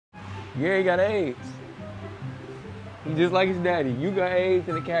Gary got AIDS. He just like his daddy. You got AIDS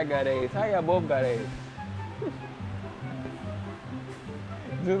and the cat got AIDS. How y'all both got AIDS?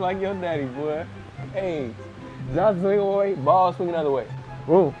 Just like your daddy, boy. AIDS. John swing away, ball swing another way.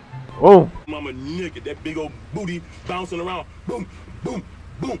 Boom. Boom. Mama naked, that big old booty bouncing around. Boom, boom,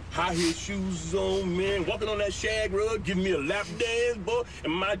 boom. High heel shoes on, man. Walking on that shag rug, giving me a lap dance, boy.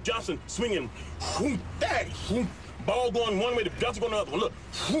 And my Johnson swinging. Daddy. Ball going one way, the Johnson going the other. Look,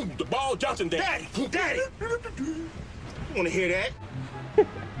 the ball Johnson dance. Daddy. You want to hear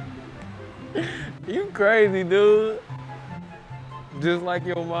that? You crazy, dude. Just like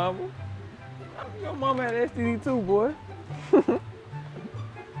your mama. Your mama had STD too, boy.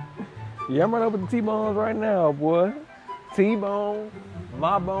 Yeah, I'm running up with the T-bones right now, boy. T-bone,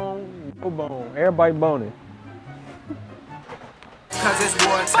 my bone, your bone. Everybody boning. Cause it's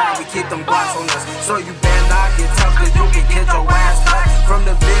war time, we keep them blocks on us. So you better not get tough, cause you can get your ass touched. From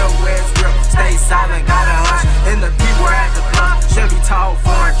the bill where it's real, stay silent, gotta hush. And the people at the club, Chevy tall,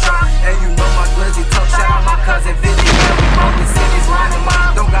 foreign truck. And you know my glizzy tuck, shout out my cousin Vinny. Only cities lining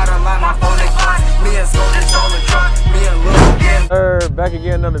up, don't gotta line my phone and clocks. Me and Scope stolen truck, me and Lil again. Back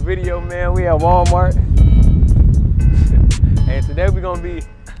again, another video, man. We at Walmart. And today we're gonna be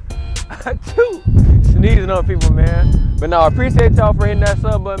sneezing on people, man. But no, I appreciate y'all for hitting that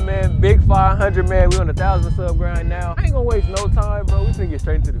sub button, man. Big 500, man. We on the 1,000 sub grind now. I ain't gonna waste no time, bro. We finna get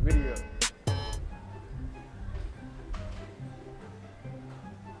straight into the video.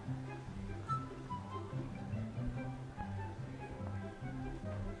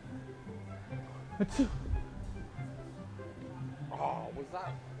 Oh, what's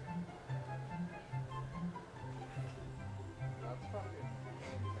up? That's fucking.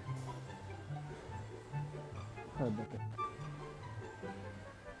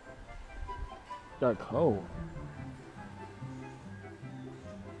 Got cold.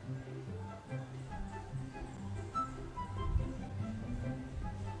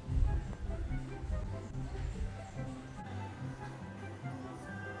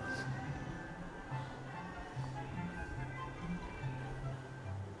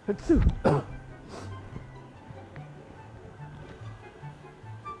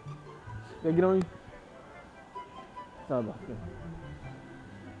 They get on you? Sorry about that.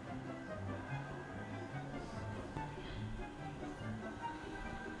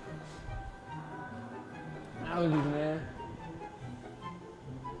 Allergies, man.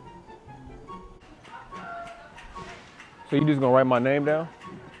 So you just gonna write my name down?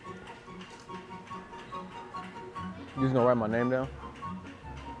 You just gonna write my name down?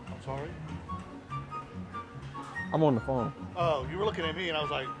 I'm sorry? I'm on the phone. Oh, you were looking at me and I was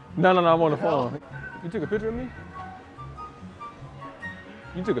like... No, I'm on the phone. You took a picture of me?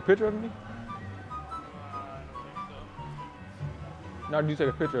 You took a picture of me? No, did you take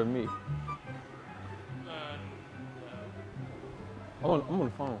a picture of me? I'm on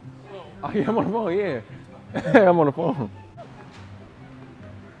the phone. Oh yeah, I'm on the phone, yeah. I'm on the phone.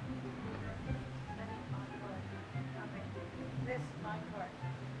 This is my card.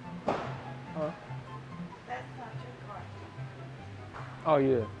 Huh? That's not your card. Oh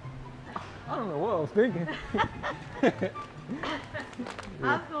yeah. I don't know what I was thinking. I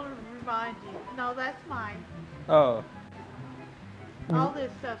was going to remind you. No, that's mine. Oh. All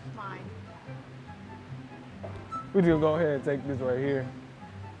this stuff's mine. We just gonna go ahead and take this right here.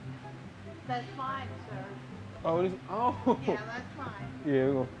 That's mine, sir. Oh, this. Oh. Yeah, that's mine. Yeah,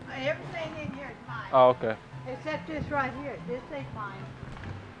 we're gonna. Everything in here is mine. Oh, okay. Except this right here. This ain't mine.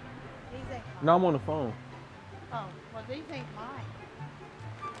 These ain't mine. No, I'm on the phone. Oh, well, these ain't mine.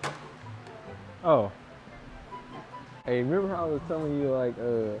 Oh. Hey, remember how I was telling you like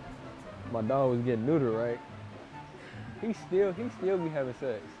my dog was getting neutered, right? He still be having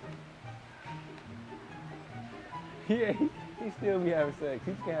sex. Yeah, he still be having sex.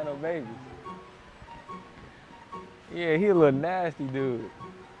 He just can't have no babies. Yeah, he a little nasty dude.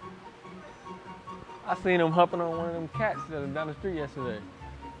 I seen him humping on one of them cats down the street yesterday.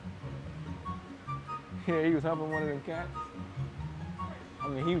 Yeah, he was humping one of them cats. I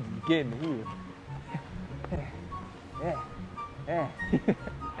mean, he was getting it. He was. Yeah.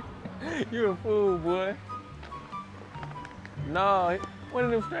 You a fool, boy. No, one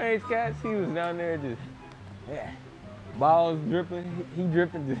of them strange cats, he was down there just, balls dripping, he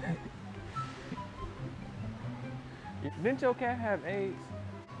dripping just. Didn't your cat have AIDS?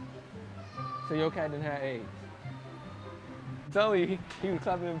 So your cat didn't have AIDS? Tell me, he was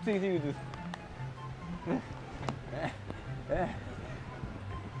clapping them teeth, he was just.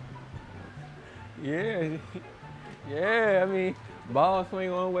 Yeah, I mean, ball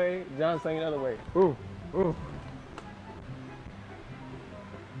swing one way, John swing another way. Ooh.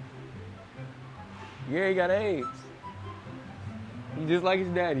 Gary got AIDS. He just like his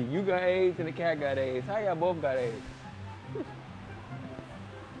daddy. You got AIDS and the cat got AIDS. How y'all both got AIDS?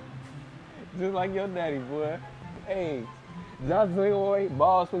 Just like your daddy, boy. AIDS. Johnson swing away,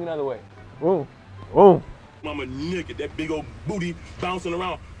 ball swing another way. Boom. Boom. Mama naked, that big old booty bouncing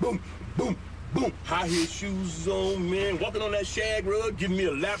around. Boom, boom, boom. High heel shoes on, man. Walking on that shag rug, giving me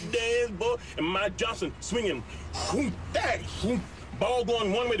a lap dance, boy. And my Johnson swinging. Whoom, daddy. Whoom. Ball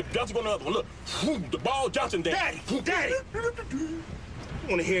going one way, the Johnson going the other one. Look, whoom, the ball Johnson daddy. Whoom, daddy. You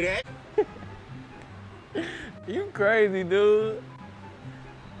want to hear that? You crazy, dude.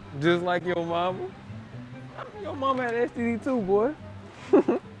 Just like your mama. Your mama had STD too, boy.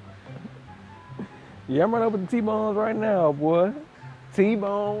 Yeah, I'm running up with the T-bones right now, boy.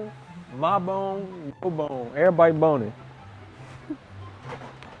 T-bone, my bone, your bone. Everybody boning.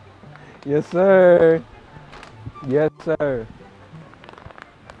 Yes, sir. Yes, sir.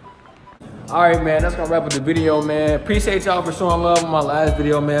 All right, man, that's gonna wrap up the video, man. Appreciate y'all for showing love on my last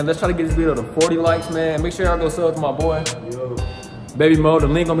video, man. Let's try to get this video to 40 likes, man. Make sure y'all go sub to my boy, Baby Mo. The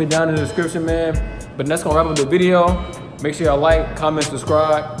link gonna be down in the description, man. But that's gonna wrap up the video. Make sure y'all like, comment,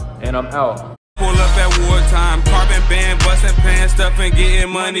 subscribe, and I'm out. Pull up at wartime, carbon band, bustin' pants, stuffing,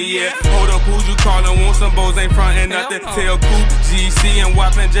 getting money, yeah. Hold up, who you callin', want some bows, ain't frontin' nothing. Tell Coop, GC, and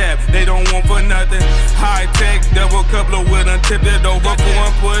Wap and Jab, they don't want for nothing. High tech, double coupler with them, tipped it over,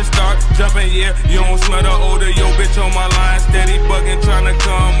 one push, start jumping, yeah. You don't smell the odor, yo bitch on my line, steady bugging, tryna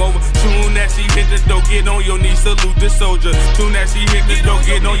come over. Soon as she hit the door, get on your knees, salute the soldier. Soon as she hit the door,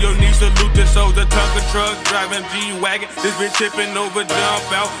 get on your knees, salute the soldier. Tucker truck, driving G-Wagon, this bitch tipping over, jump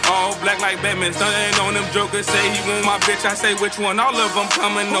out, all black like Batman. Stuntin' on them jokers, say he want my bitch, I say which one, all of them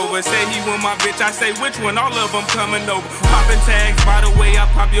coming over. Say he want my bitch, I say which one, all of them coming over. Poppin' tags, by the way, I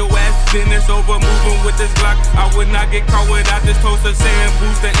pop your ass, then it's over, moving with this Glock. I would not get caught without this toaster, saying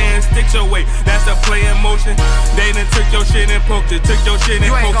booster and stick your way. That's a play in motion. They done took your shit and poked it, took your shit and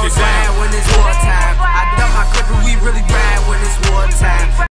poked it down. You ain't gon' slide when it's wartime. I don't